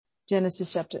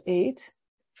Genesis chapter 8,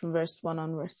 from verse 1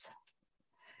 onwards.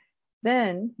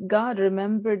 Then God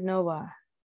remembered Noah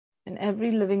and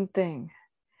every living thing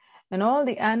and all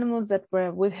the animals that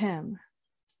were with him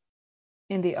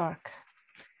in the ark.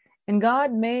 And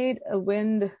God made a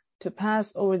wind to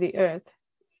pass over the earth,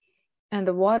 and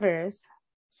the waters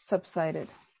subsided.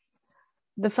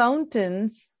 The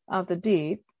fountains of the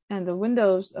deep and the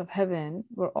windows of heaven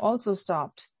were also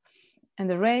stopped, and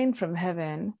the rain from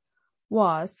heaven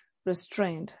was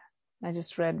restrained. I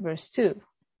just read verse 2.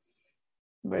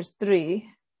 Verse 3,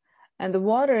 and the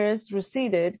waters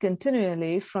receded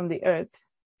continually from the earth.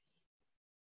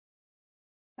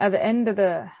 At the end of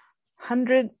the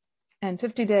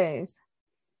 150 days,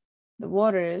 the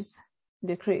waters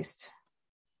decreased.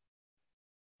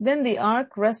 Then the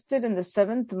ark rested in the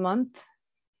 7th month,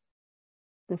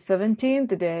 the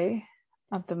 17th day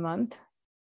of the month,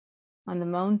 on the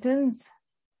mountains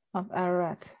of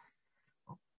Ararat.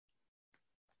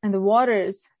 And the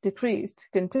waters decreased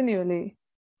continually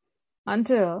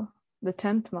until the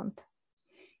 10th month.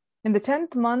 In the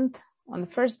 10th month, on the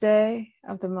first day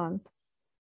of the month,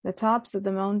 the tops of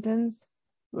the mountains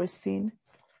were seen.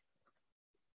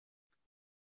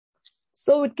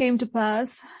 So it came to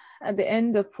pass at the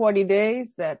end of 40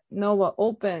 days that Noah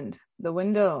opened the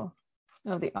window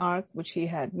of the ark which he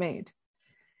had made.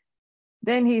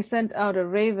 Then he sent out a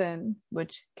raven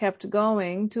which kept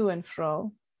going to and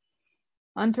fro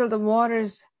until the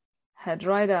waters had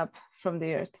dried up from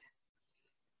the earth.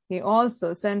 He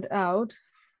also sent out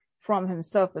from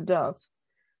himself a dove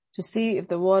to see if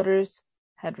the waters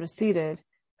had receded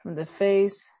from the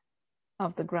face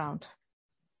of the ground.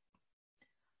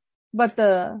 But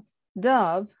the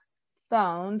dove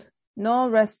found no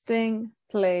resting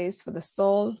place for the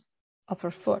sole of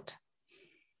her foot,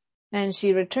 and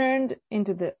she returned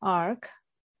into the ark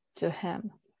to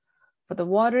him, for the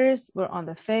waters were on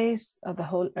the face of the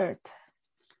whole earth.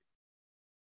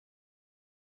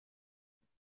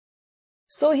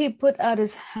 So he put out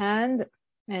his hand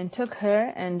and took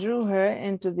her and drew her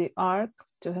into the ark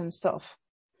to himself.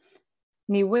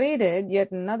 And he waited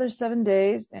yet another 7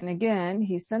 days, and again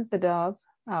he sent the dove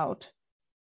out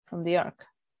from the ark.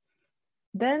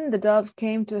 Then the dove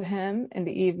came to him in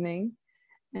the evening,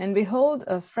 and behold,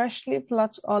 a freshly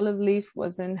plucked olive leaf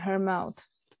was in her mouth.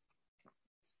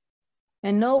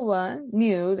 And Noah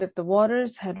knew that the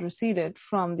waters had receded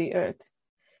from the earth.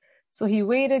 So he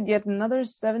waited yet another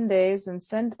 7 days and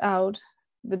sent out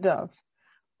the dove,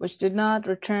 which did not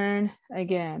return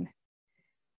again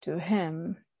to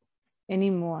him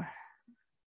anymore.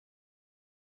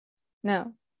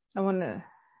 Now, I want to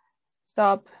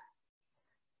stop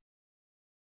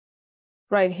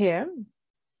right here.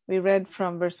 We read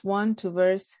from verse 1 to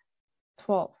verse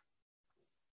 12.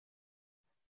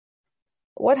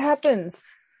 What happens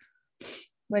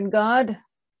when God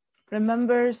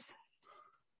remembers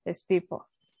his people?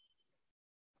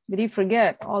 Did he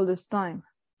forget all this time?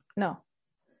 No.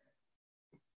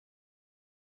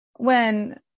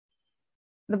 When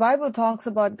the Bible talks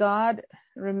about God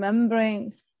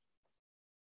remembering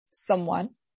someone,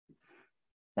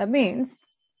 that means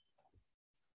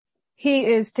he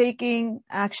is taking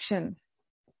action.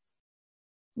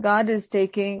 God is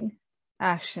taking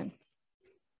action.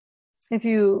 If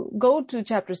you go to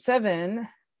chapter 7,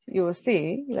 you will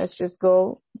see, let's just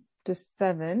go to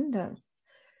 7,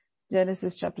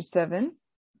 Genesis chapter 7,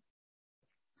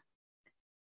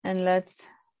 and let's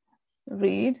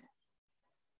read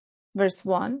verse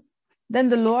 1. Then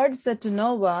the Lord said to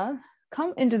Noah,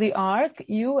 "Come into the ark,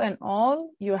 you and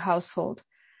all your household,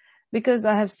 because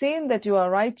I have seen that you are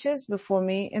righteous before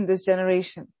me in this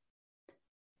generation."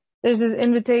 There's this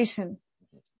invitation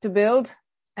to build,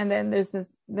 and then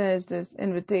there's this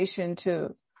invitation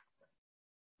to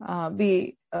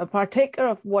be a partaker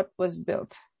of what was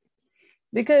built.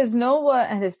 Because Noah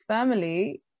and his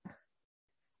family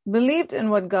believed in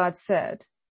what God said,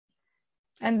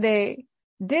 and they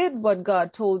did what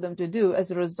God told them to do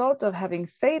as a result of having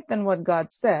faith in what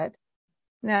God said.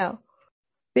 Now,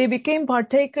 they became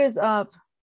partakers of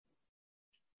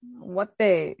what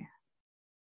they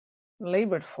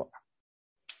labored for.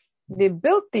 They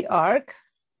built the ark.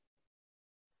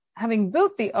 Having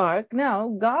built the ark, now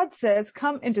God says,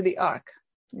 "Come into the ark."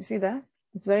 You see that?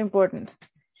 It's very important.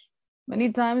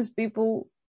 Many times people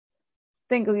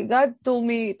think, okay, God told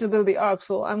me to build the ark,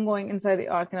 so I'm going inside the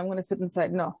ark and I'm going to sit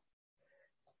inside. No.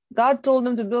 God told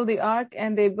them to build the ark,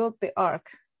 and they built the ark.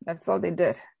 That's all they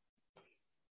did.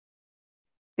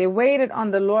 They waited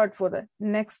on the Lord for the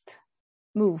next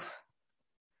move.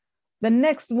 The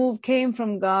next move came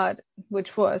from God,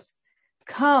 which was,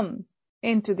 "Come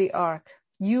into the ark,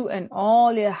 you and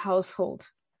all your household."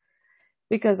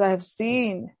 because I have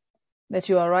seen that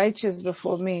you are righteous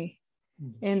before me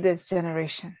in this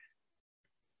generation.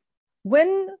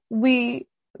 When we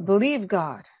believe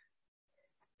God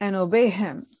and obey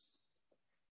Him,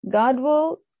 God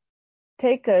will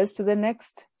take us to the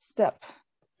next step,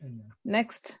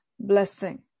 next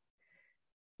blessing.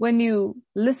 When you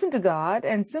listen to God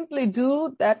and simply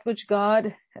do that which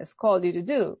God has called you to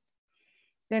do,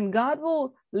 then God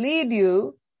will lead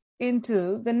you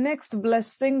into the next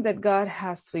blessing that God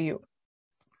has for you.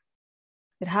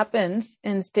 It happens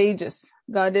in stages.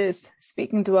 God is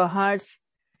speaking to our hearts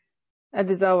at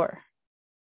this hour.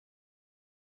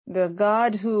 The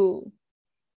God who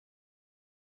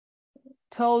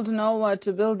told Noah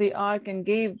to build the ark and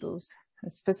gave those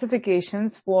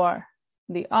specifications for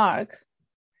the ark,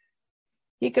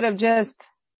 He could have just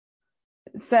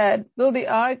said, build the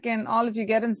ark and all of you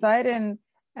get inside, and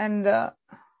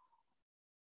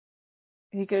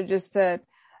He could have just said,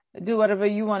 do whatever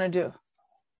you want to do.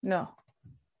 No.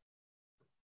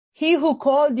 He who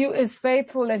called you is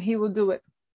faithful and He will do it.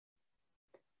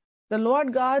 The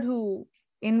Lord God who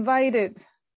invited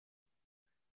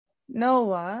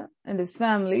Noah and his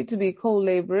family to be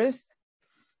co-laborers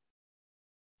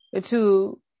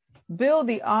to build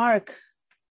the ark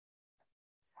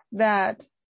that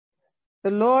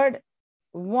the Lord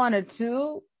wanted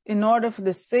to in order for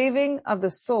the saving of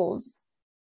the souls.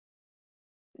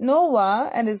 Noah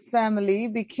and his family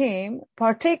became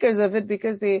partakers of it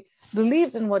because they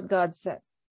believed in what God said.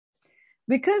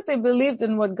 Because they believed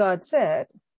in what God said,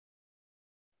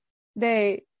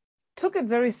 they took it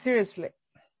very seriously.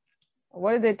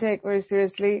 What did they take very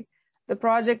seriously? The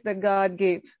project that God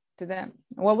gave to them.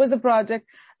 What was the project?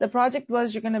 The project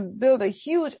was, you're going to build a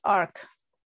huge ark.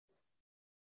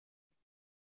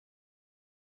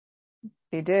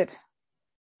 They did.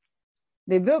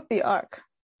 They built the ark.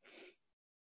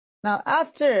 Now,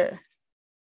 after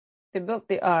they built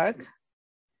the ark,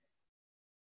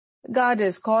 God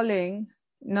is calling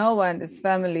Noah and his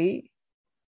family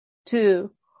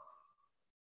to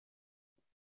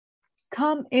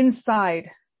come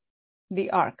inside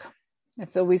the ark. And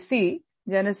so we see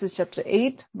Genesis chapter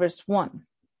 8, verse 1.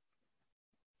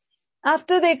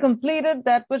 After they completed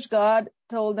that which God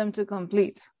told them to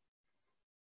complete,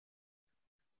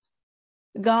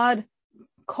 God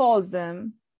calls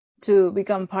them to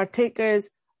become partakers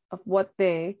of what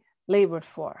they labored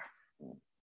for.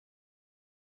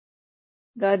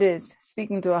 God is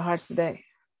speaking to our hearts today.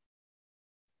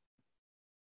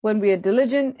 When we are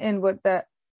diligent in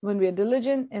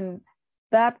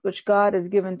that which God has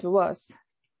given to us,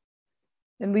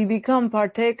 then we become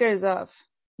partakers of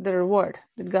the reward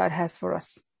that God has for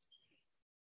us.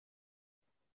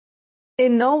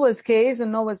 In Noah's case,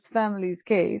 in Noah's family's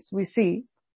case, we see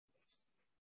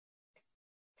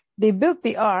they built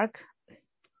the ark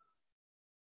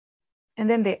and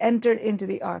then they entered into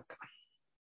the ark.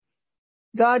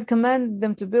 God commanded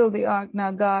them to build the ark. Now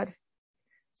God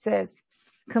says,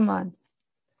 come on.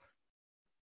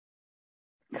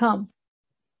 Come.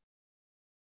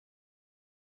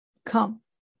 Come.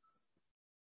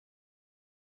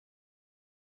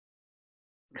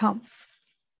 Come.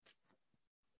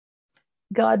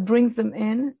 God brings them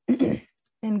in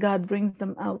and God brings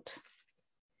them out.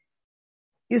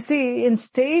 You see, in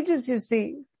stages, you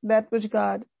see that which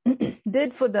God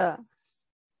did for the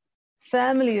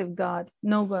family of God,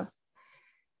 Noah,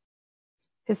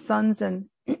 his sons and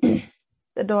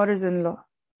the daughters-in-law.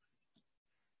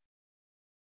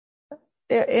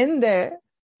 They're in there,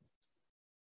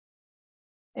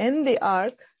 in the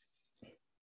ark,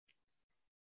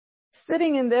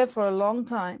 sitting in there for a long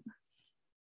time,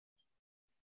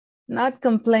 not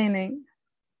complaining,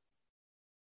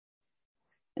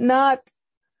 not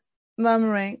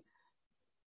murmuring.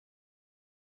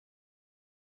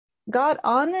 God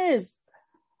honors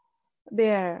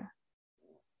their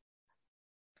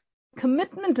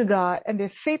commitment to God and their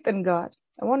faith in God.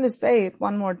 I want to say it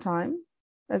one more time,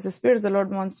 as the Spirit of the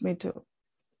Lord wants me to.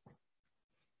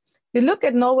 We look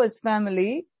at Noah's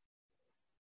family.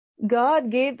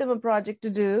 God gave them a project to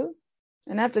do.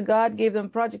 And after God gave them a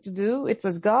project to do, it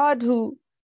was God who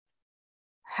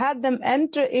had them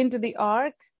enter into the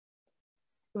ark.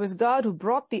 It was God who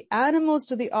brought the animals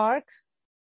to the ark.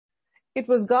 It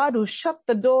was God who shut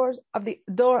the door of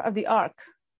the ark.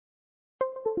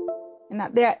 And now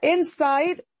they are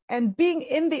inside, and being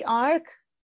in the ark,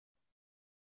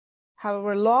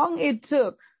 however long it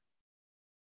took,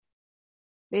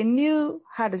 they knew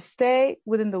how to stay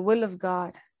within the will of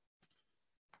God.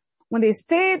 When they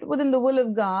stayed within the will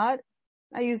of God,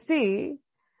 now you see,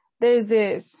 there's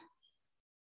this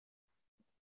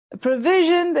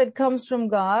provision that comes from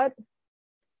God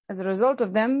as a result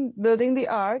of them building the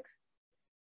ark.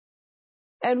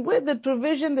 And with the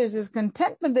provision, there's this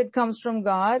contentment that comes from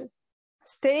God,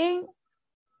 staying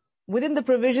within the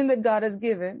provision that God has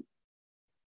given.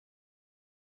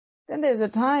 Then there's a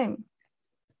time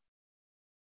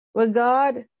where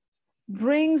God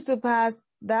brings to pass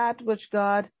that which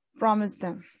God promised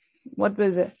them. What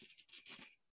was it?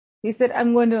 He said,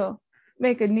 I'm going to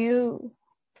make a new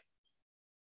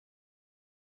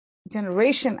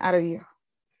generation out of you.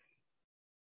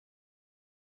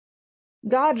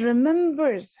 God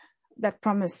remembers that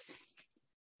promise.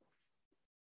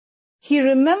 He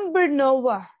remembered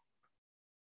Noah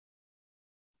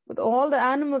with all the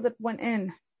animals that went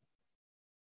in.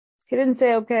 He didn't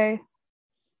say, okay,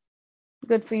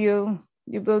 good for you.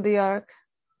 You build the ark.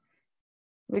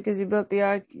 Because you built the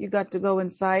ark, you got to go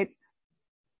inside.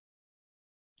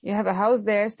 You have a house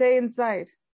there, stay inside.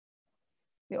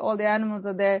 All the animals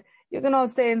are there. You can all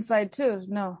stay inside too.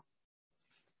 No.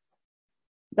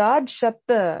 God shut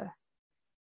the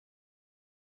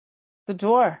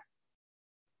door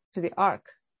to the ark.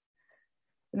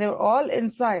 And they were all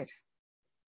inside.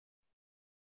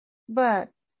 But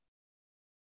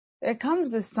there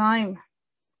comes this time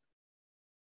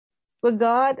where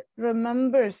God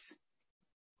remembers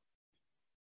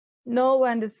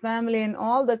Noah and his family and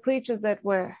all the creatures that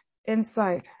were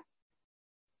inside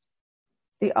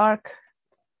the ark.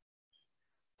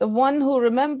 The one who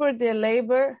remembered their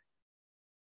labor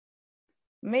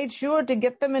made sure to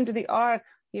get them into the ark.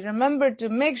 He remembered to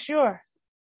make sure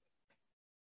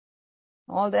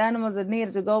all the animals that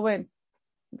needed to go in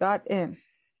got in.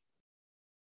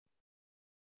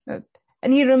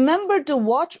 And he remembered to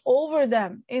watch over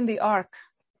them in the ark.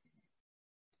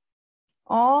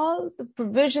 All the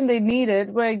provision they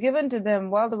needed were given to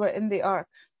them while they were in the ark.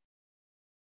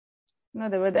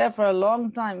 They were there for a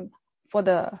long time for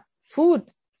the food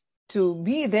to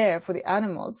be there for the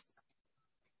animals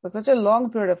for such a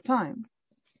long period of time.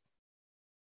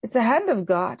 It's the hand of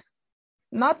God.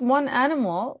 Not one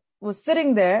animal was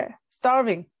sitting there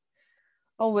starving.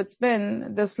 Oh, it's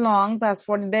been this long, past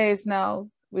 40 days now.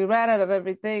 We ran out of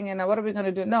everything and now what are we going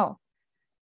to do? No.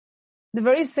 The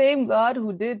very same God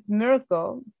who did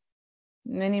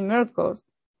many miracles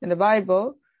in the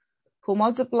Bible, who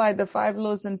multiplied the 5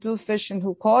 loaves and 2 fish and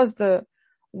who caused the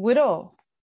widow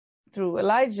through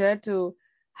Elijah to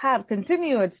have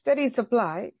continued steady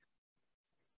supply,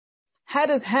 had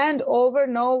his hand over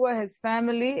Noah, his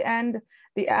family, and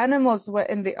the animals who were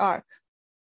in the ark.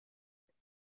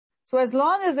 So as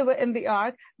long as they were in the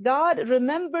ark, God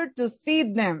remembered to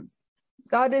feed them.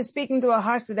 God is speaking to our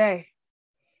hearts today.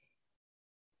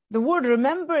 The word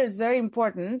remember is very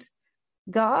important.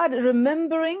 God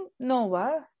remembering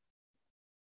Noah,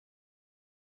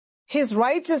 his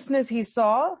righteousness he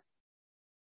saw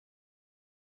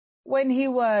when he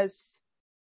was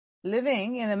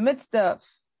living in the midst of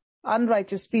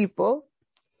unrighteous people.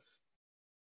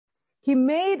 He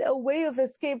made a way of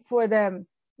escape for them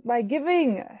by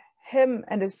giving him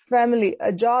and his family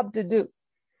a job to do.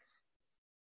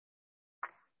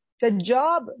 The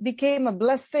job became a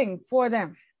blessing for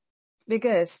them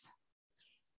because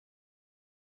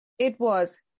it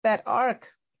was that ark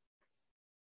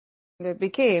that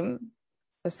became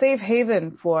a safe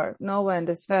haven for Noah and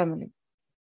his family.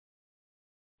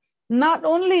 Not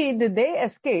only did they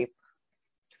escape,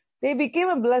 they became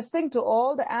a blessing to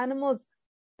all the animals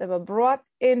that were brought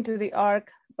into the ark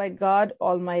by God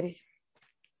Almighty.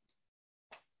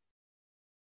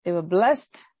 They were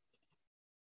blessed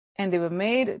and they were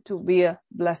made to be a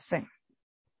blessing.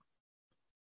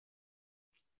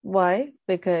 Why?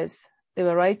 Because they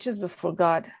were righteous before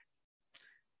God.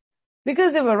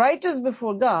 Because they were righteous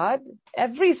before God,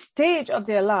 every stage of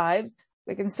their lives,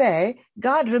 we can say,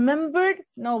 God remembered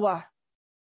Noah.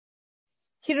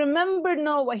 He remembered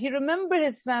Noah. He remembered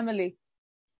his family.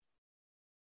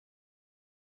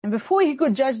 And before he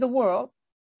could judge the world,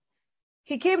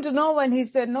 he came to Noah and he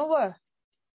said, Noah,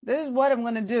 this is what I'm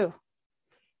going to do.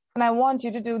 And I want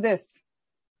you to do this.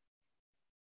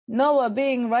 Noah,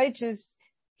 being righteous,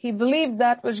 he believed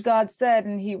that which God said,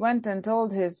 and he went and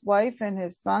told his wife and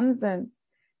his sons and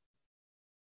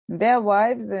their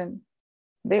wives, and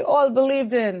they all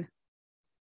believed in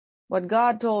what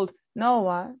God told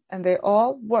Noah, and they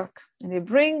all work, and they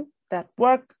bring that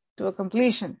work to a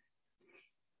completion.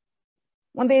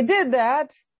 When they did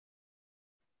that,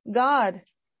 God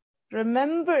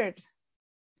remembered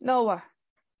Noah.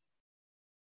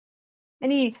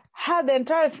 And he had the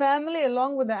entire family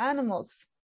along with the animals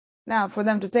now for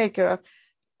them to take care of.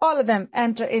 All of them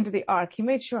enter into the ark. He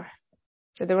made sure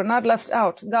that they were not left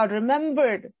out. God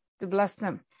remembered to bless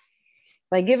them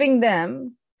by giving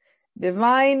them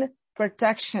divine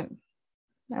protection.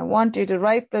 I want you to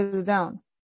write this down.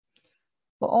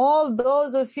 For all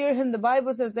those who fear him, the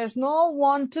Bible says there's no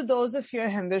want to those who fear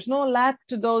him. There's no lack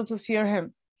to those who fear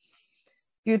him.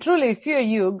 If you truly fear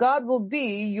you, God will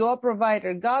be your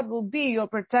provider. God will be your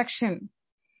protection.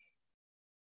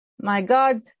 My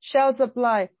God shall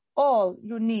supply all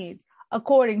you need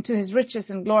according to his riches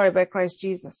and glory by Christ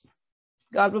Jesus.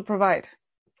 God will provide.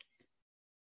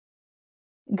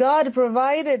 God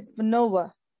provided for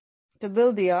Noah to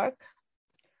build the ark.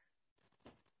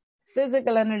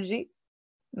 Physical energy,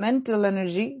 mental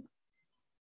energy.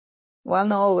 While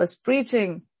Noah was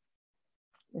preaching,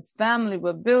 his family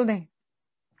were building.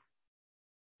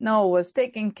 Noah was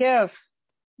taking care of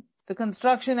the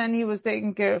construction, and he was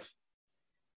taking care of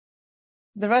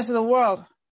the rest of the world,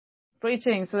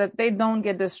 preaching so that they don't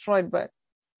get destroyed. But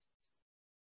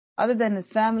other than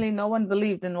his family, no one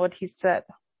believed in what he said.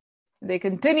 They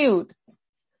continued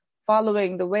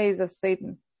following the ways of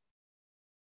Satan.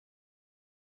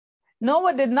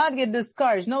 Noah did not get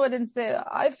discouraged. Noah didn't say,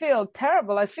 I feel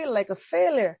terrible. I feel like a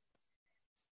failure.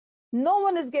 No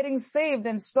one is getting saved,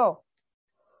 and so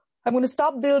I'm going to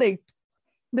stop building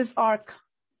this ark.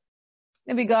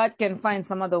 Maybe God can find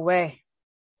some other way.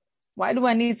 Why do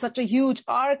I need such a huge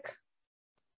ark?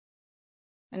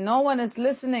 And no one is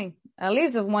listening. At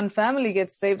least if one family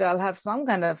gets saved, I'll have some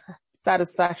kind of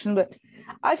satisfaction, but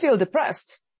I feel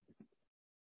depressed.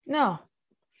 No,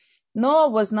 Noah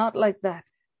was not like that.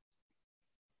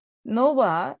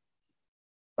 Noah,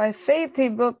 by faith, he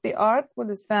built the ark with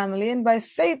his family, and by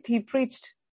faith, he preached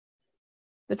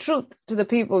the truth to the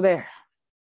people there.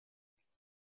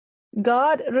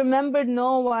 God remembered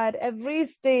Noah at every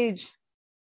stage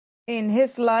in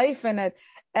his life and at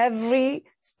every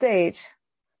stage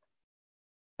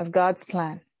of God's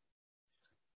plan.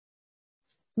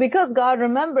 Because God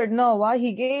remembered Noah,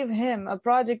 he gave him a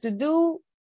project to do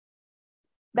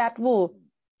that will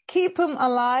keep him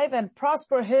alive and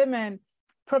prosper him and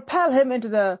propel him into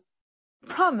the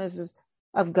promises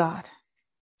of God.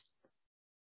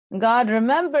 God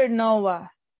remembered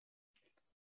Noah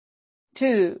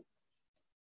to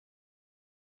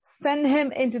send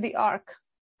him into the ark.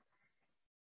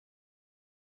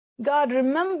 God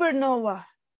remembered Noah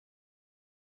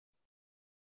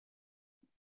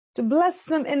to bless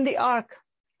him in the ark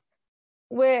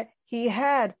where he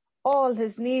had all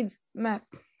his needs met.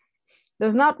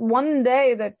 There's not one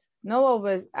day that Noah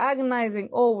was agonizing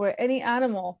over any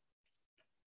animal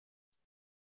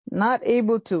not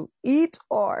able to eat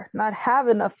or not have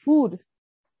enough food.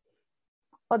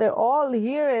 Or they're all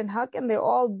here, and how can they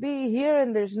all be here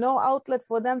and there's no outlet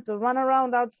for them to run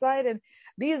around outside? And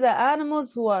these are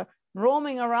animals who are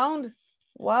roaming around,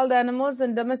 wild animals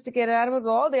and domesticated animals.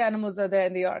 All the animals are there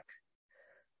in the ark.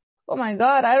 Oh my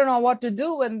God, I don't know what to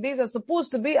do when these are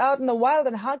supposed to be out in the wild,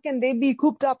 and how can they be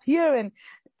cooped up here? And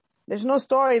there's no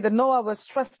story that Noah was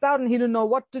stressed out and he didn't know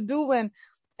what to do, and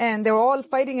they were all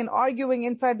fighting and arguing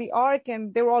inside the ark,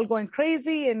 and they were all going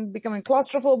crazy and becoming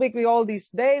claustrophobic with all these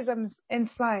days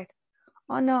inside.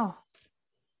 Oh no.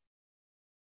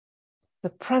 The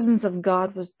presence of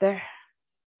God was there.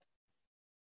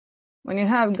 When you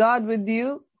have God with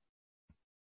you,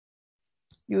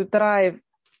 you thrive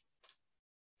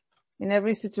in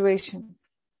every situation.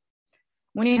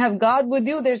 When you have God with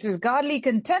you, there's this godly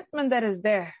contentment that is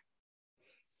there.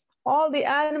 All the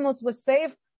animals were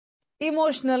safe.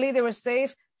 Emotionally, they were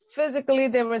safe. Physically,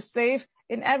 they were safe.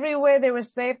 In every way, they were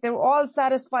safe. They were all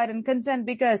satisfied and content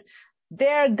because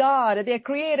their God, their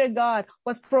creator God,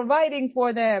 was providing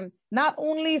for them not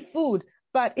only food,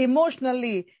 but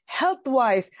emotionally,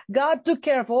 health-wise. God took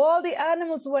care of all the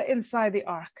animals who were inside the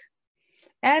ark.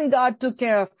 And God took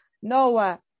care of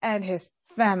Noah and his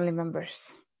family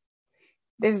members.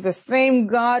 This is the same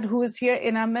God who is here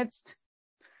in our midst.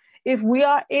 If we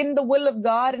are in the will of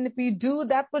God and if we do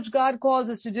that which God calls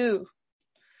us to do,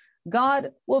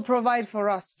 God will provide for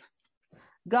us.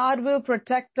 God will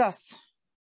protect us.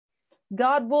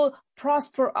 God will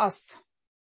prosper us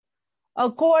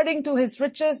according to his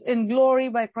riches in glory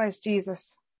by Christ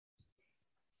Jesus.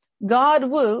 God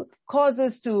will cause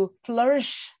us to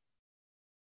flourish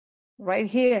right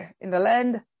here in the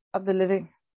land of the living.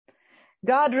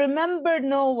 God remembered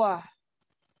Noah.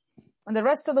 When the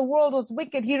rest of the world was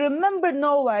wicked, he remembered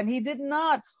Noah, and he did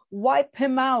not wipe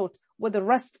him out with the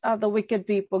rest of the wicked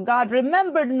people. God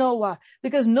remembered Noah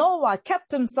because Noah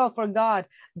kept himself for God.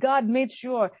 God made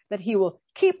sure that he will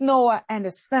keep Noah and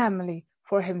his family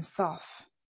for himself.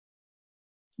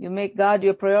 You make God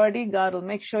your priority, God will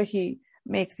make sure he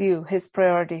makes you his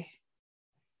priority.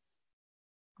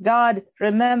 God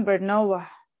remembered Noah,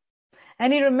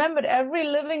 and he remembered every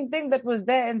living thing that was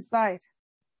there inside.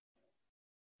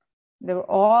 They were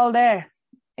all there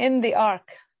in the ark.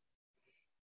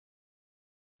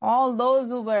 All those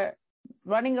who were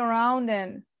running around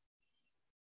and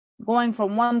going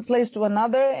from one place to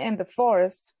another in the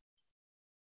forest,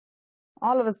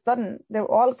 all of a sudden, they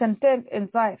were all content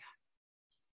inside.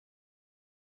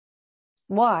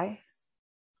 Why?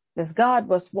 Because God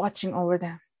was watching over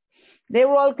them. They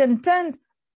were all content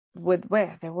with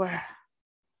where they were.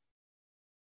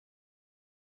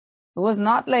 It was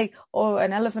not like, oh,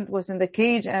 an elephant was in the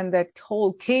cage and that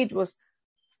whole cage was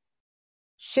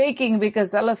shaking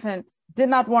because the elephant did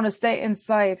not want to stay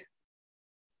inside.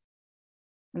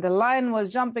 And the lion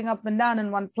was jumping up and down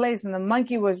in one place and the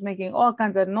monkey was making all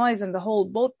kinds of noise and the whole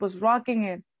boat was rocking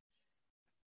it.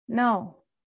 No.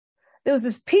 There was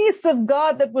this peace of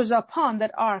God that was upon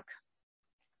that ark.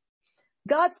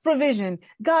 God's provision,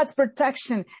 God's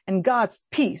protection, and God's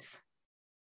peace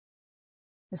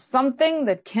is something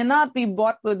that cannot be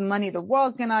bought with money. The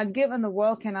world cannot give and the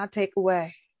world cannot take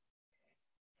away.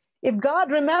 If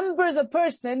God remembers a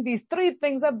person, these three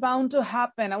things are bound to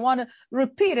happen. I want to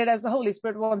repeat it as the Holy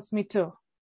Spirit wants me to.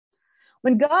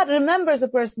 When God remembers a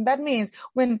person, that means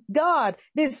when God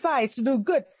decides to do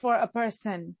good for a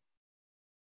person,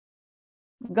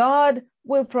 God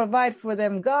will provide for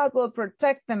them, God will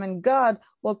protect them, and God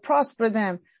will prosper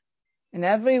them in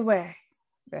every way.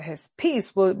 That His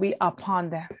peace will be upon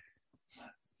them.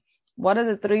 What are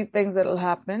the three things that will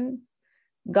happen?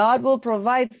 God will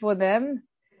provide for them,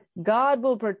 God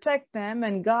will protect them,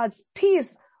 and God's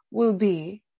peace will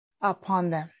be upon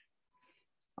them.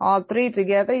 All three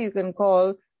together you can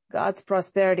call God's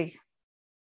prosperity.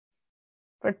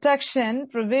 Protection,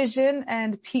 provision,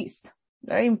 and peace.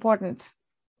 Very important.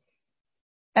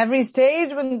 Every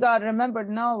stage when God remembered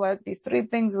Noah, these three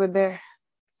things were there.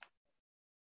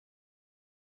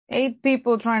 8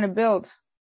 people trying to build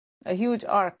a huge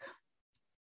ark.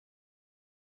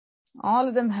 All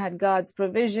of them had God's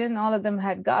provision, all of them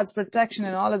had God's protection,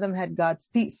 and all of them had God's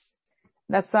peace.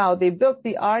 That's how they built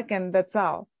the ark, and that's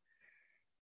how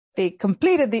they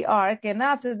completed the ark. And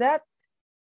after that,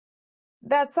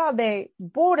 that's how they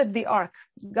boarded the ark.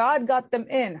 God got them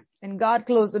in, and God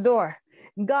closed the door.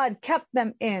 God kept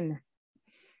them in.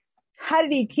 How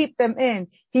did He keep them in?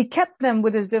 He kept them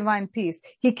with His divine peace.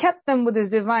 He kept them with His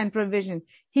divine provision.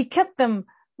 He kept them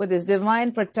with His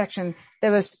divine protection.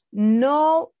 There was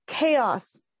no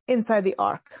chaos inside the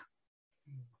ark.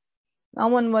 No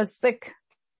one was sick.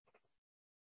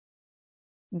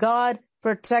 God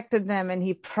protected them and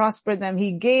He prospered them.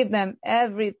 He gave them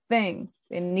everything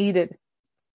they needed.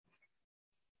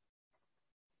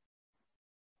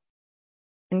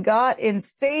 And God, in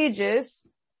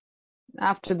stages,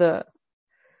 after the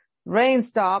rain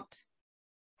stopped,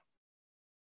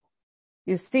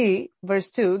 you see,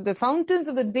 verse 2, the fountains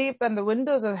of the deep and the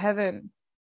windows of heaven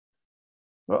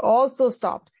were also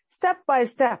stopped. Step by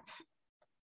step,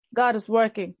 God is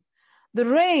working. The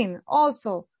rain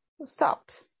also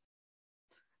stopped.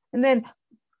 And then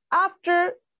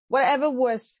after whatever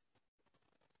was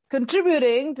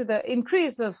contributing to the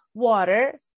increase of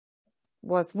water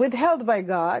was withheld by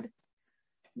God,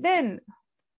 then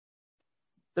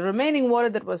the remaining water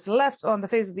that was left on the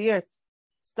face of the earth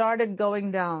started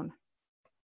going down.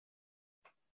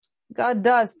 God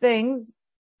does things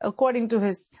according to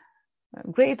His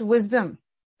great wisdom.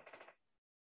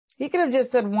 He could have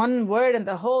just said one word and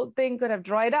the whole thing could have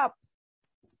dried up.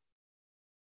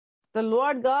 The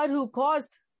Lord God who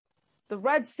caused the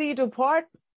Red Sea to part,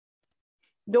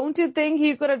 don't you think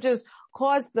He could have just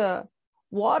caused the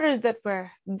waters that were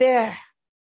there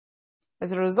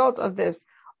as a result of this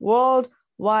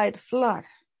worldwide flood?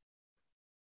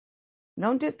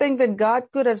 Don't you think that God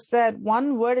could have said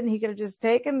one word and He could have just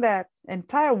taken that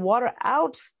entire water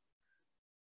out?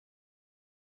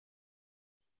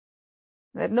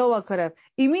 That Noah could have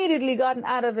immediately gotten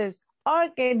out of his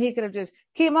ark and he could have just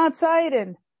came outside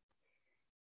and...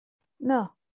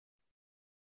 No.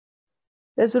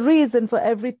 There's a reason for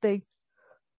everything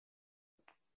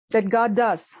that God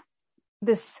does.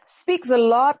 This speaks a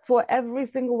lot for every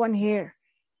single one here.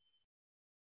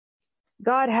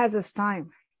 God has His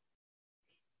time.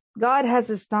 God has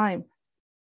His time.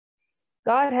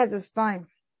 God has His time.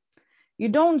 You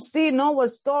don't see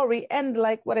Noah's story end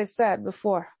like what I said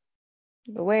before.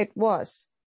 The way it was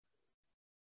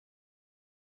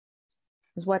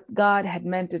is what God had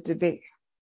meant it to be.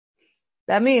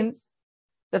 That means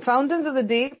the fountains of the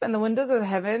deep and the windows of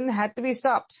heaven had to be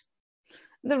stopped.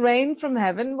 The rain from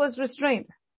heaven was restrained.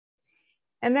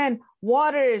 And then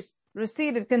waters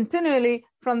receded continually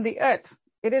from the earth.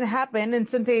 It didn't happen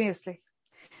instantaneously.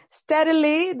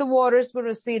 Steadily, the waters were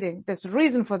receding. There's a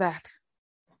reason for that.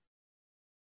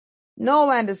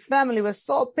 Noah and his family were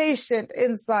so patient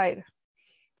inside.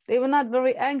 They were not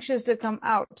very anxious to come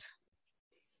out.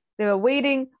 They were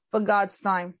waiting for God's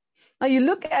time. Now you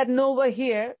look at Noah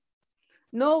here.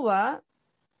 Noah,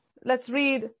 let's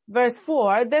read verse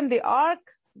 4. Then the ark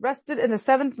rested in the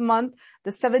 7th month, the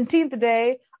 17th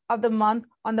day of the month,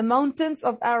 on the mountains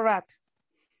of Ararat.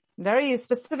 Very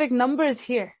specific numbers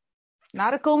here.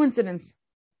 Not a coincidence.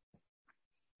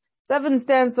 7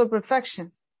 stands for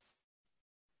perfection.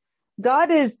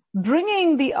 God is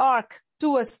bringing the ark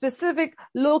to a specific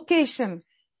location.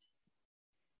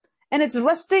 And it's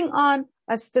resting on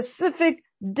a specific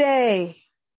day,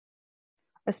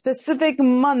 a specific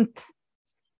month,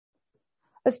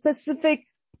 a specific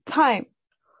time.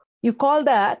 You call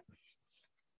that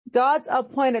God's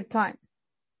appointed time.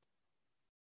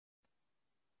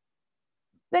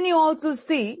 Then you also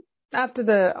see, after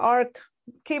the ark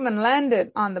came and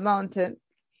landed on the mountain,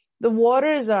 the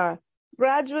waters are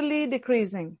gradually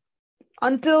decreasing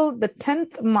until the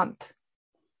 10th month.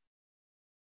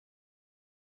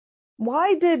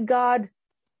 Why did God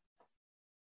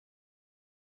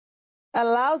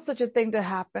allow such a thing to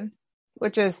happen,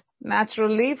 which is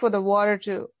naturally for the water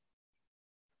to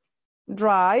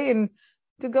dry and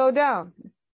to go down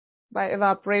by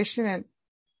evaporation, and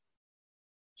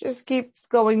just keeps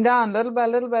going down little by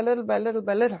little by little by little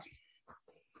by little.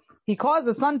 He caused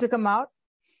the sun to come out.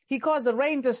 He caused the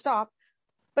rain to stop.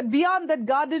 But beyond that,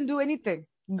 God didn't do anything.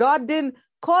 God didn't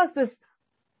cause this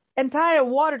entire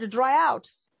water to dry out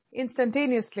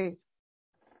instantaneously.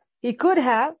 He could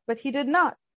have, but he did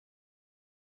not.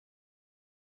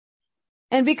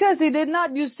 And because he did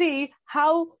not, you see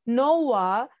how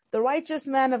Noah, the righteous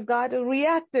man of God,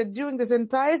 reacted during this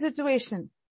entire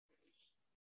situation.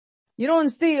 You don't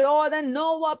see, then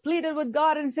Noah pleaded with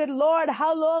God and said, Lord,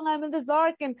 how long I'm in this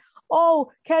ark? And,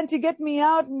 can't you get me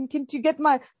out? And can't you get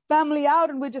my family out?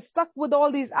 And we're just stuck with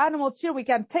all these animals here. We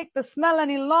can't take the smell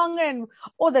any longer. And,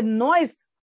 the noise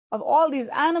of all these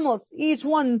animals, each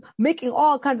one making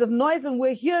all kinds of noise. And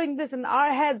we're hearing this and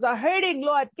our heads are hurting.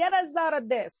 Lord, get us out of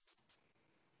this.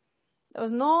 There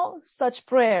was no such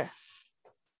prayer.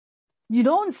 You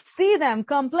don't see them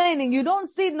complaining. You don't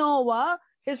see Noah,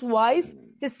 his wife,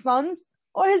 his sons,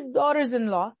 or his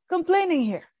daughters-in-law complaining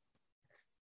here.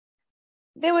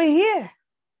 They were here.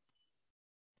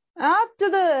 Up to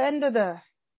the end of the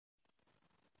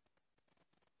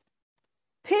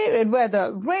period where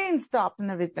the rain stopped and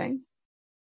everything.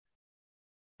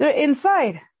 They're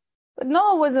inside. But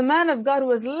Noah was a man of God who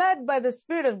was led by the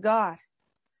Spirit of God.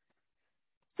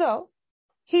 So,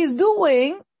 he's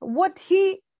doing what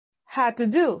he had to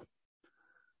do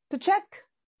to check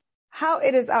how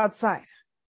it is outside.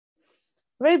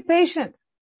 Very patient.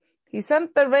 He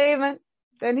sent the raven,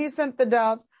 then he sent the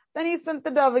dove, then he sent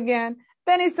the dove again,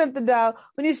 then he sent the dove.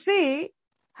 When you see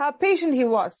how patient he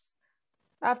was,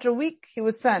 after a week he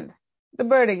would send the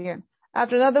bird again.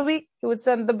 After another week he would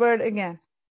send the bird again.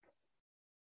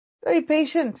 Very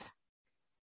patient.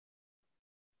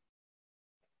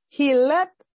 He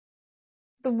let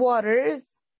the waters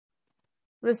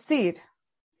recede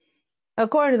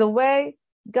according to the way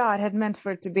God had meant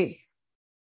for it to be.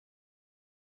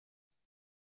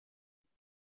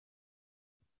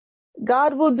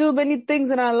 God will do many things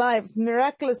in our lives,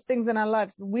 miraculous things in our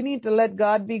lives. We need to let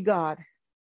God be God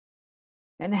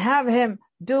and have him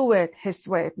do it his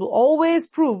way. It will always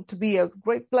prove to be a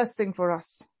great blessing for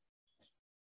us.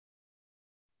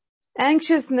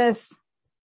 Anxiousness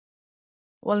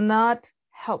will not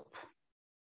help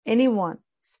anyone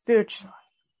spiritually.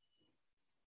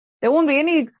 There won't be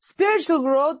any spiritual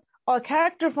growth or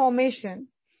character formation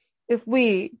if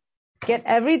we get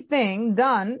everything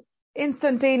done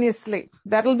instantaneously.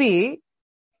 That'll be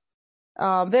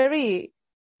very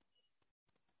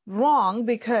wrong,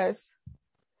 because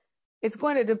it's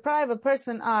going to deprive a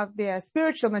person of their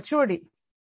spiritual maturity.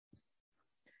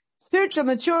 Spiritual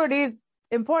maturity is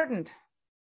important.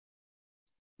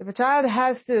 If a child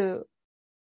has to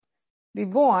be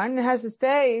born, it has to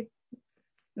stay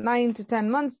 9 to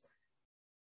 10 months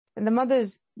in the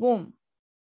mother's womb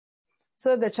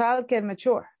so the child can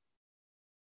mature.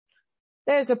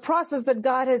 There's a process that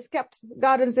God has kept.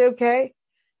 God didn't say, okay,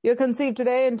 you're conceived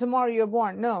today and tomorrow you're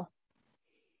born. No.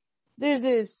 There's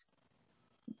this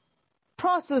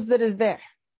process that is there.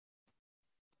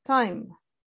 Time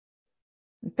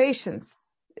and patience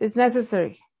is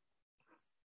necessary.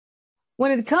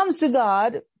 When it comes to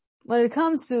God, when it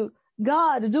comes to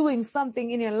God doing something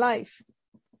in your life,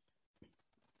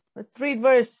 let's read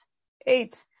verse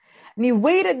 8. And he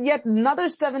waited yet another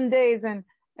 7 days, and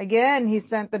again he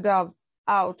sent the dove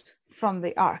out from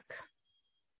the ark.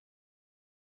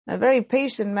 A very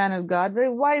patient man of God,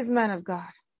 very wise man of God.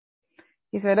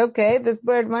 He said, okay, this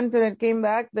bird went and it came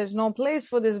back. There's no place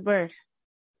for this bird.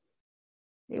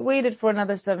 He waited for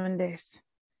another 7 days.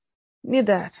 Knew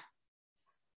that.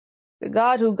 The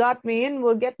God who got me in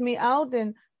will get me out,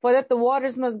 and for that the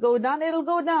waters must go down. It'll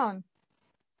go down.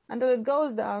 Until it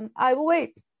goes down, I will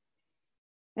wait.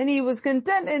 And he was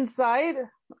content inside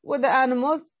with the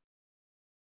animals.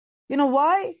 You know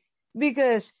why?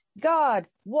 Because God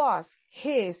was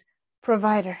his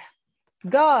provider.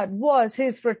 God was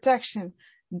his protection.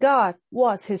 God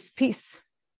was his peace.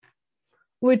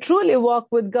 When we truly walk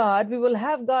with God, we will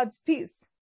have God's peace.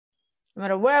 No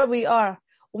matter where we are,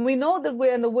 when we know that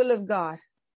we're in the will of God,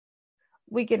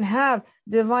 we can have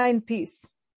divine peace.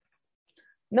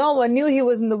 Noah knew he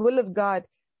was in the will of God.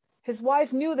 His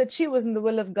wife knew that she was in the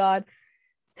will of God.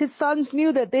 His sons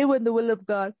knew that they were in the will of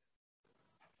God.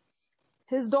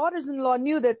 His daughters-in-law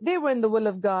knew that they were in the will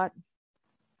of God.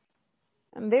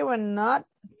 And they were not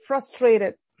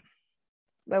frustrated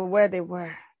by where they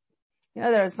were. You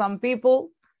know, there are some people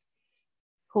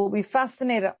who will be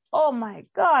fascinated. Oh my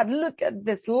God, look at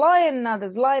this lion now.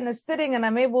 This lion is sitting and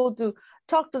I'm able to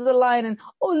talk to the lion. And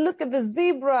oh, look at the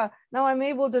zebra. Now I'm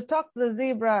able to talk to the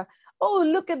zebra. Oh,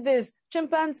 look at this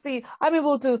chimpanzee. I'm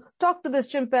able to talk to this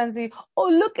chimpanzee. Oh,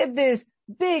 look at this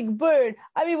big bird.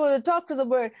 I'm able to talk to the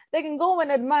bird. They can go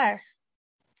and admire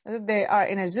as if they are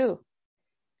in a zoo.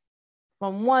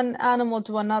 From one animal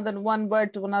to another, one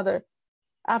bird to another.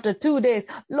 After 2 days,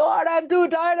 Lord, I'm too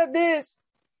tired of this.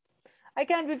 I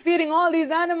can't be feeding all these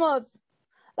animals.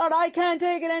 Lord, I can't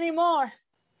take it anymore.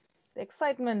 The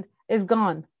excitement is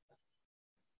gone.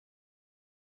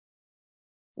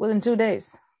 Within 2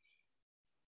 days.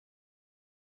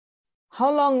 How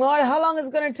long, Lord? How long is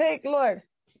it going to take, Lord?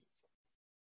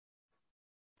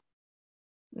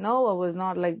 Noah was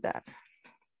not like that.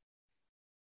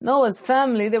 Noah's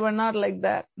family, they were not like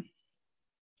that.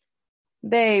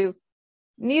 They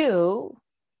knew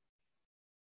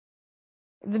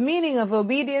the meaning of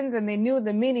obedience and they knew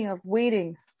the meaning of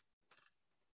waiting.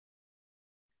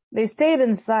 They stayed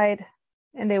inside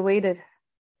and they waited.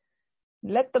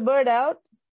 Let the bird out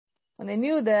and they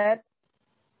knew that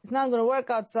it's not going to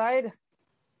work outside.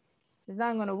 It's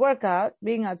not going to work out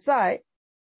being outside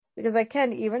because I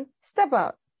can't even step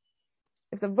out.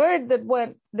 If the bird that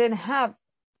went didn't have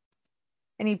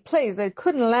any place, it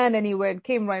couldn't land anywhere, it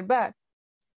came right back,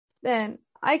 then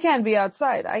I can't be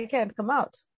outside. I can't come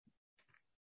out.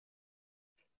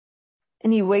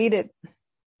 And he waited.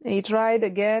 And he tried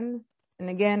again and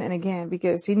again and again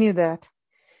because he knew that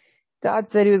God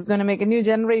said he was going to make a new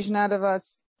generation out of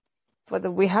us,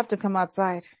 but we have to come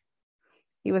outside.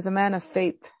 He was a man of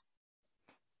faith.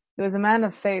 He was a man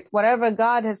of faith. Whatever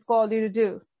God has called you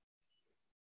to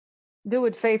do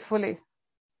it faithfully.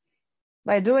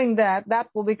 By doing that, that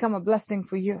will become a blessing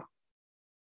for you.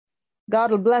 God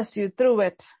will bless you through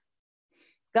it.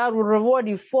 God will reward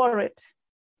you for it.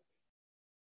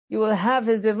 You will have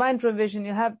his divine provision.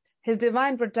 You have his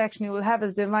divine protection. You will have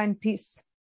his divine peace.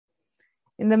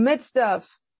 In the midst of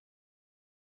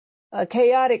a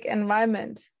chaotic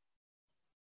environment,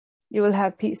 you will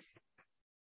have peace.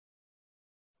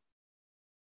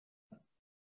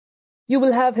 You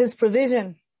will have his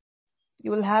provision. You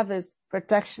will have his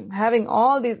protection. Having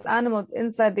all these animals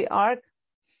inside the ark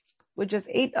with just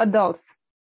 8 adults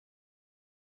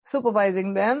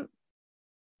supervising them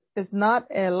is not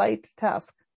a light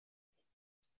task.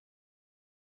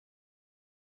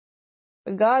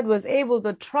 But God was able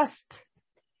to trust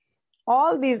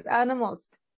all these animals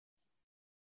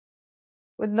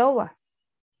with Noah.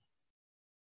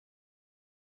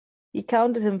 He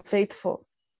counted him faithful.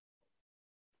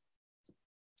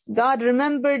 God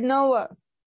remembered Noah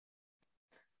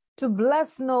to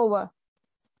bless Noah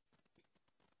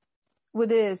with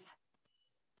his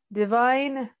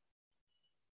divine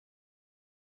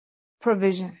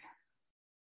provision,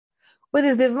 with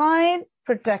his divine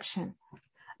protection.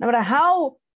 No matter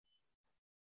how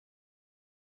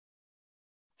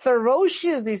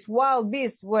ferocious these wild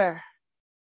beasts were,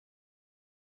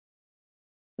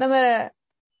 no matter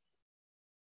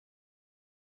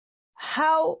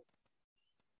how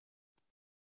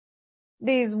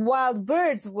these wild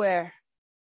birds were,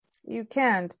 you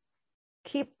can't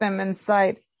keep them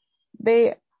inside.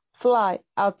 They fly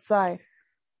outside.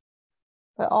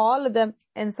 But all of them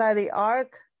inside the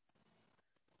ark,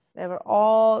 they were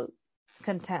all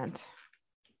content.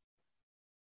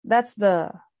 That's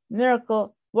the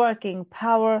miracle working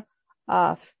power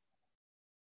of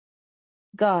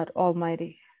God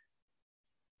Almighty.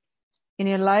 In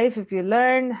your life, if you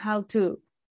learn how to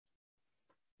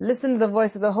listen to the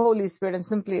voice of the Holy Spirit and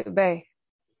simply obey,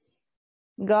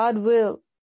 God will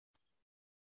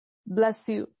bless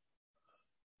you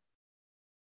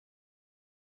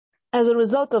as a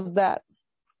result of that.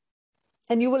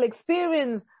 And you will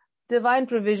experience divine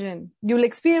provision. You will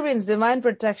experience divine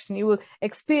protection. You will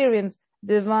experience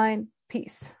divine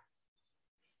peace.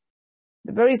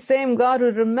 The very same God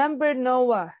who remembered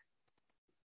Noah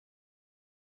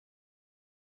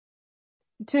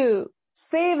to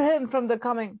save him from the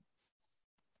coming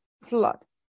flood,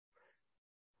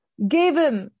 gave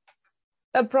him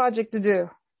a project to do,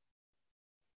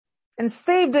 and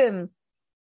saved him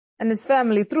and his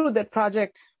family through that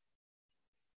project.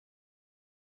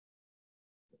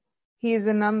 He is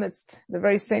in our midst. The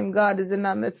very same God is in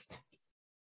our midst.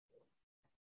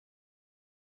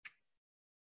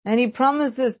 And he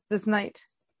promises this night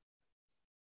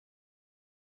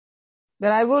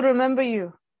that I will remember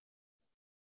you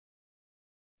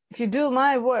if you do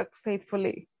my work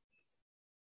faithfully.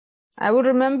 I will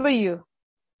remember you,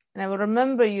 and I will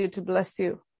remember you to bless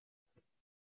you.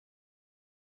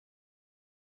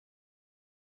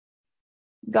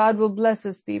 God will bless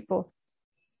his people.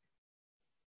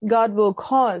 God will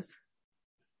cause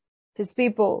his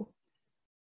people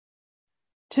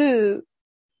to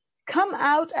come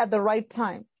out at the right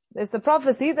time. There's the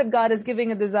prophecy that God is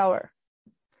giving at this hour.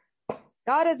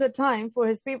 God has a time for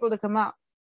his people to come out.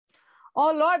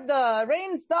 Oh Lord, the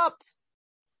rain stopped.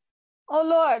 Oh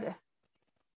Lord,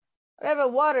 whatever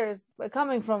waters were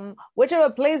coming from, whichever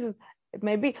places it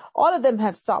may be, all of them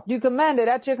have stopped. You commanded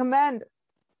at your command.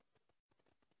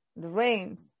 The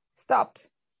rains stopped.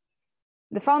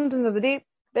 The fountains of the deep,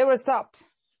 they were stopped.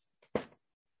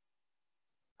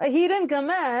 He didn't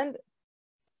command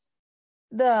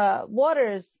the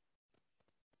waters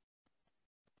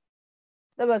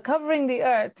that were covering the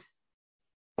earth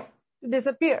to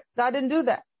disappear. God didn't do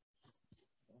that.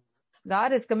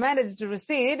 God has commanded it to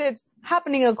recede. It's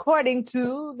happening according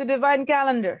to the divine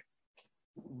calendar.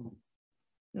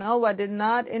 Noah did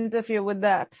not interfere with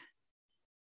that.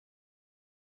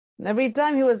 And every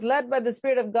time he was led by the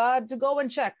Spirit of God to go and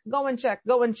check.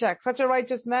 Such a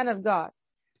righteous man of God.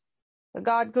 But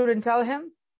God couldn't tell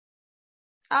him.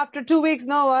 After 2 weeks,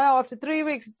 Noah, after 3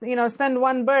 weeks, send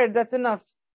one bird, that's enough.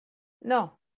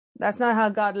 No, that's not how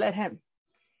God led him.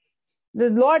 The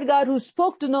Lord God who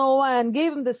spoke to Noah and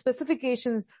gave him the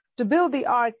specifications to build the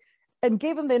ark and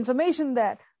gave him the information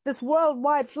that this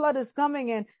worldwide flood is coming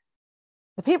and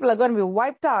the people are going to be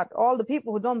wiped out. All the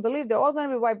people who don't believe, they're all going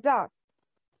to be wiped out.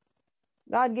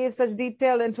 God gave such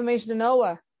detailed information to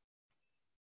Noah.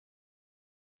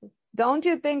 Don't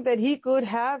you think that he could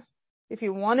have, if he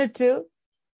wanted to,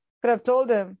 could have told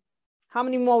him how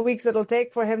many more weeks it'll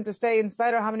take for him to stay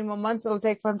inside or how many more months it'll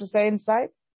take for him to stay inside?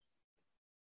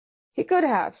 He could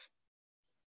have.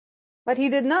 But he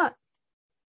did not.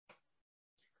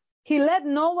 He led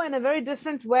Noah in a very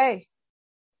different way.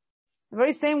 The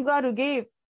very same God who gave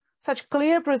such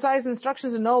clear, precise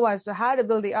instructions to Noah as to how to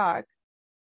build the ark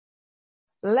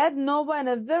led Noah in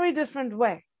a very different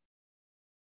way.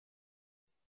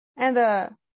 And the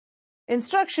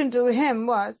instruction to him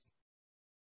was,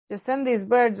 just send these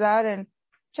birds out and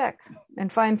check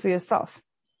and find for yourself.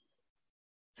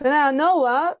 So now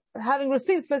Noah, having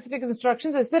received specific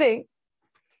instructions, is sitting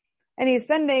and he's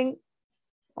sending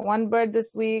one bird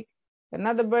this week,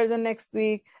 another bird the next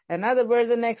week, another bird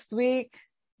the next week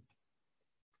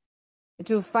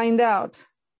to find out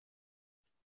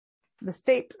the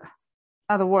state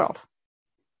of the world.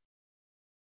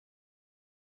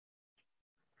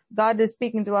 God is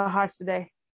speaking to our hearts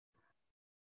today.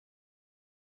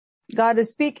 God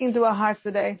is speaking to our hearts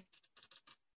today.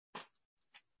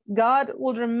 God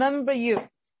will remember you.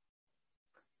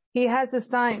 He has his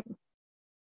time.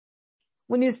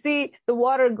 When you see the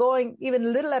water going even a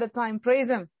little at a time, praise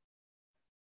him.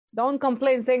 Don't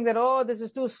complain saying that, oh, this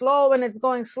is too slow and it's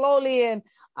going slowly and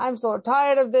I'm so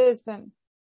tired of this. And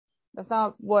that's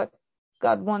not what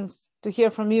God wants to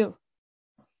hear from you.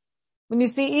 When you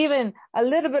see even a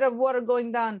little bit of water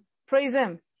going down, praise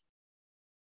him.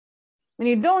 When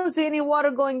you don't see any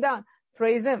water going down,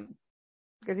 praise him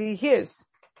because he hears.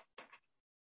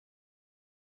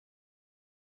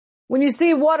 When you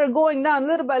see water going down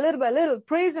little by little by little,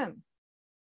 praise him.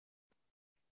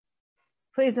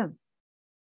 Praise him.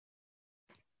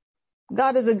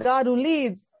 God is a God who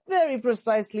leads very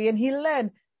precisely, and he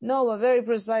led Noah very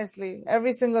precisely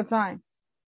every single time.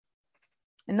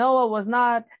 And Noah was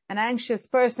not an anxious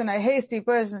person, a hasty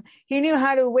person. He knew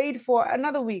how to wait for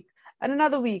another week, and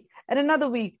another week, and another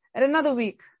week, and another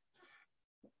week.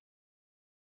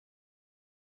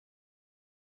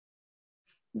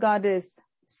 God is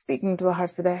speaking to our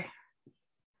hearts today.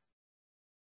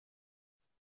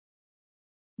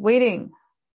 Waiting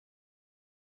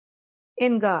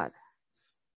in God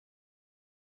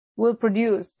will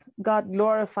produce God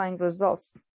glorifying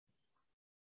results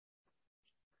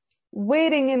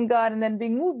waiting in God and then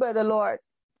being moved by the Lord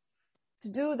to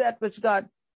do that which God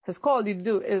has called you to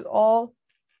do is all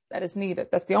that is needed.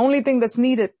 That's the only thing that's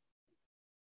needed.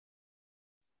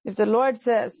 If the Lord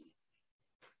says,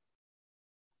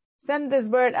 send this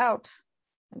bird out,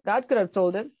 God could have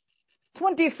told him,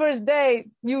 21st day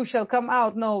you shall come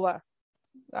out, Noah.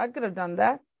 God could have done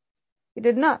that. He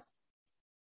did not.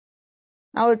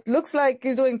 Now it looks like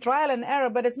he's doing trial and error,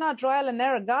 but it's not trial and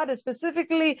error. God is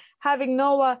specifically having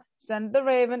Noah send the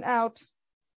raven out.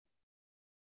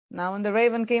 Now when the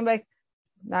raven came back,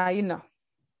 now you know.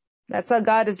 That's how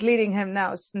God is leading him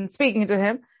now and speaking to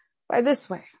him by this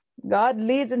way. God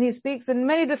leads and he speaks in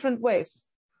many different ways.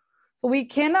 So we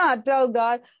cannot tell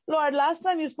God, Lord, last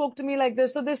time you spoke to me like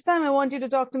this, so this time I want you to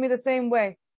talk to me the same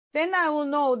way. Then I will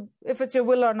know if it's your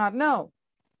will or not. No.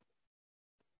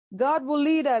 God will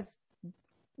lead us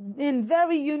in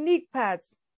very unique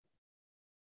paths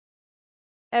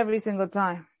every single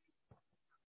time.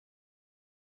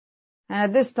 And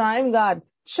at this time, God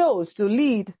chose to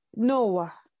lead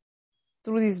Noah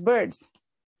through these birds.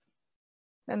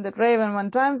 And the raven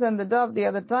one time, and the dove the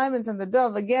other time, and the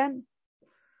dove again,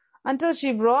 until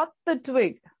she brought the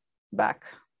twig back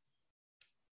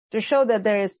to show that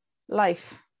there is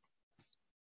life.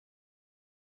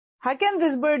 How can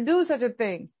this bird do such a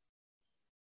thing?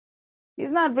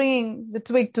 He's not bringing the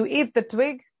twig to eat the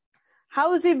twig.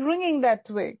 How is he bringing that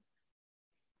twig?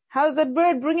 How is that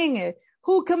bird bringing it?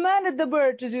 Who commanded the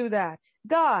bird to do that?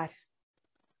 God.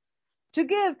 To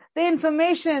give the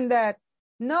information that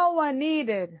Noah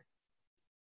needed.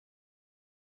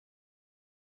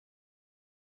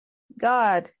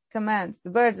 God commands the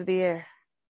birds of the air.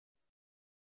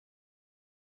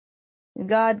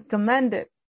 God commanded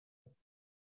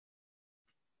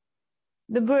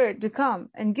the bird to come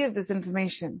and give this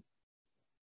information.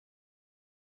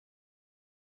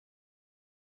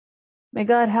 May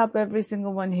God help every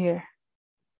single one here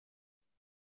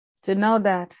to know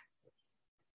that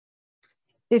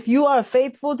if you are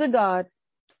faithful to God,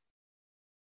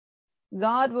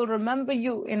 God will remember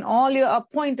you in all your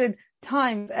appointed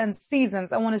times and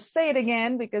seasons. I want to say it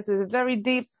again because it's a very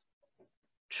deep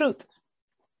truth.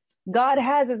 God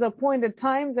has his appointed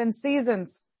times and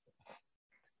seasons.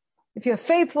 If you're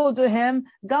faithful to him,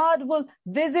 God will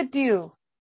visit you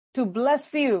to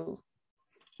bless you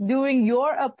during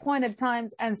your appointed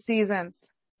times and seasons.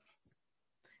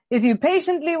 If you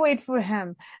patiently wait for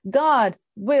him, God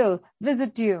will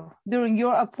visit you during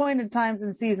your appointed times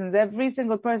and seasons. Every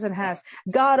single person has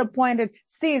God appointed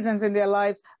seasons in their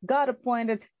lives, God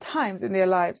appointed times in their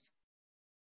lives.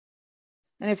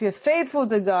 And if you're faithful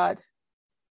to God,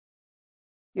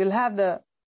 you'll have the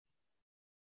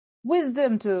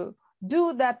wisdom to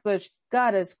do that which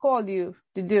God has called you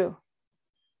to do.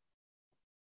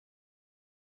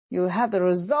 You'll have the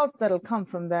results that'll come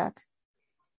from that.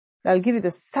 That'll give you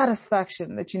the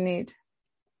satisfaction that you need.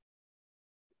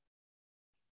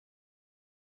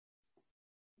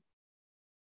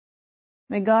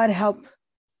 May God help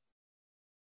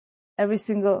every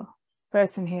single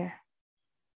person here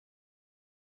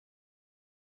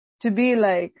to be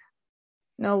like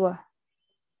Noah.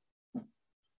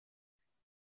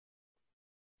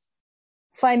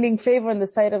 Finding favor in the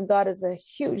sight of God is a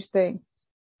huge thing.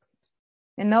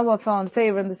 And Noah found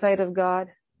favor in the sight of God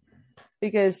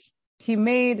because he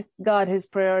made God his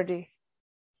priority.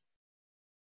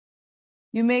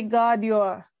 You make God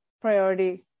your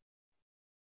priority,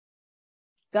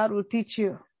 God will teach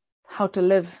you how to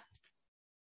live.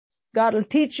 God will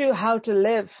teach you how to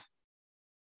live.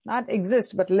 Not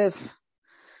exist, but live.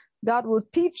 God will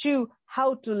teach you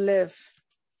how to live.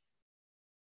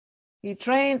 He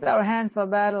trains our hands for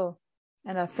battle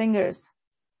and our fingers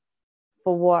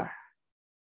for war.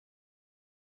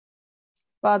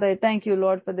 Father, I thank you,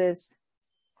 Lord, for this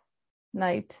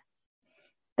night.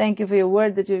 Thank you for your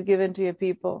word that you've given to your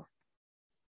people.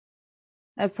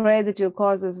 I pray that you'll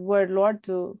cause this word, Lord,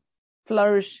 to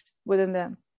flourish within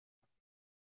them.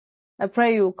 I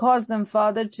pray you'll cause them,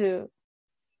 Father, to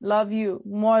love you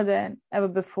more than ever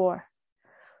before,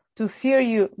 to fear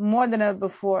you more than ever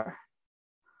before,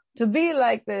 to be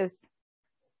like this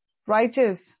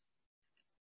righteous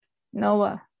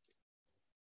Noah,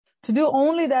 to do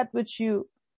only that which you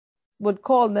would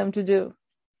call them to do.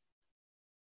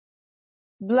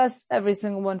 Bless every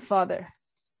single one, Father.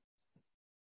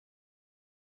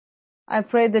 I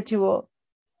pray that you will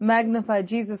magnify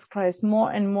Jesus Christ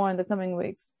more and more in the coming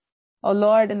weeks. Oh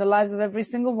Lord, in the lives of every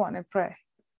single one, I pray.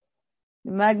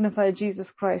 You magnify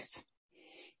Jesus Christ,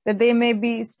 that they may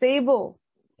be stable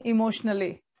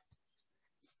emotionally,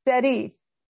 steady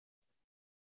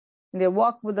in their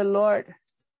walk with the Lord.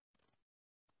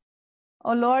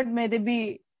 Oh Lord, may they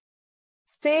be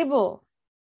stable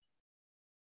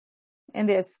in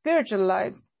their spiritual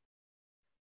lives.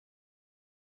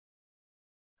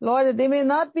 Lord, that they may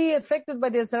not be affected by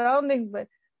their surroundings, but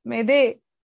may they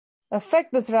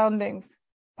affect the surroundings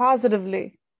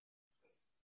positively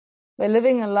by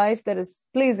living a life that is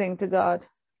pleasing to God.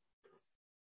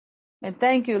 And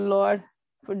thank you, Lord,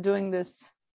 for doing this.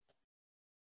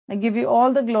 I give you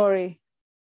all the glory.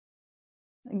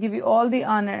 I give you all the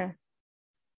honor.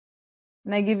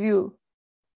 And I give you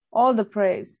all the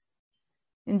praise.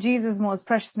 In Jesus' most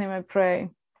precious name I pray.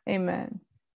 Amen.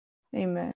 Amen.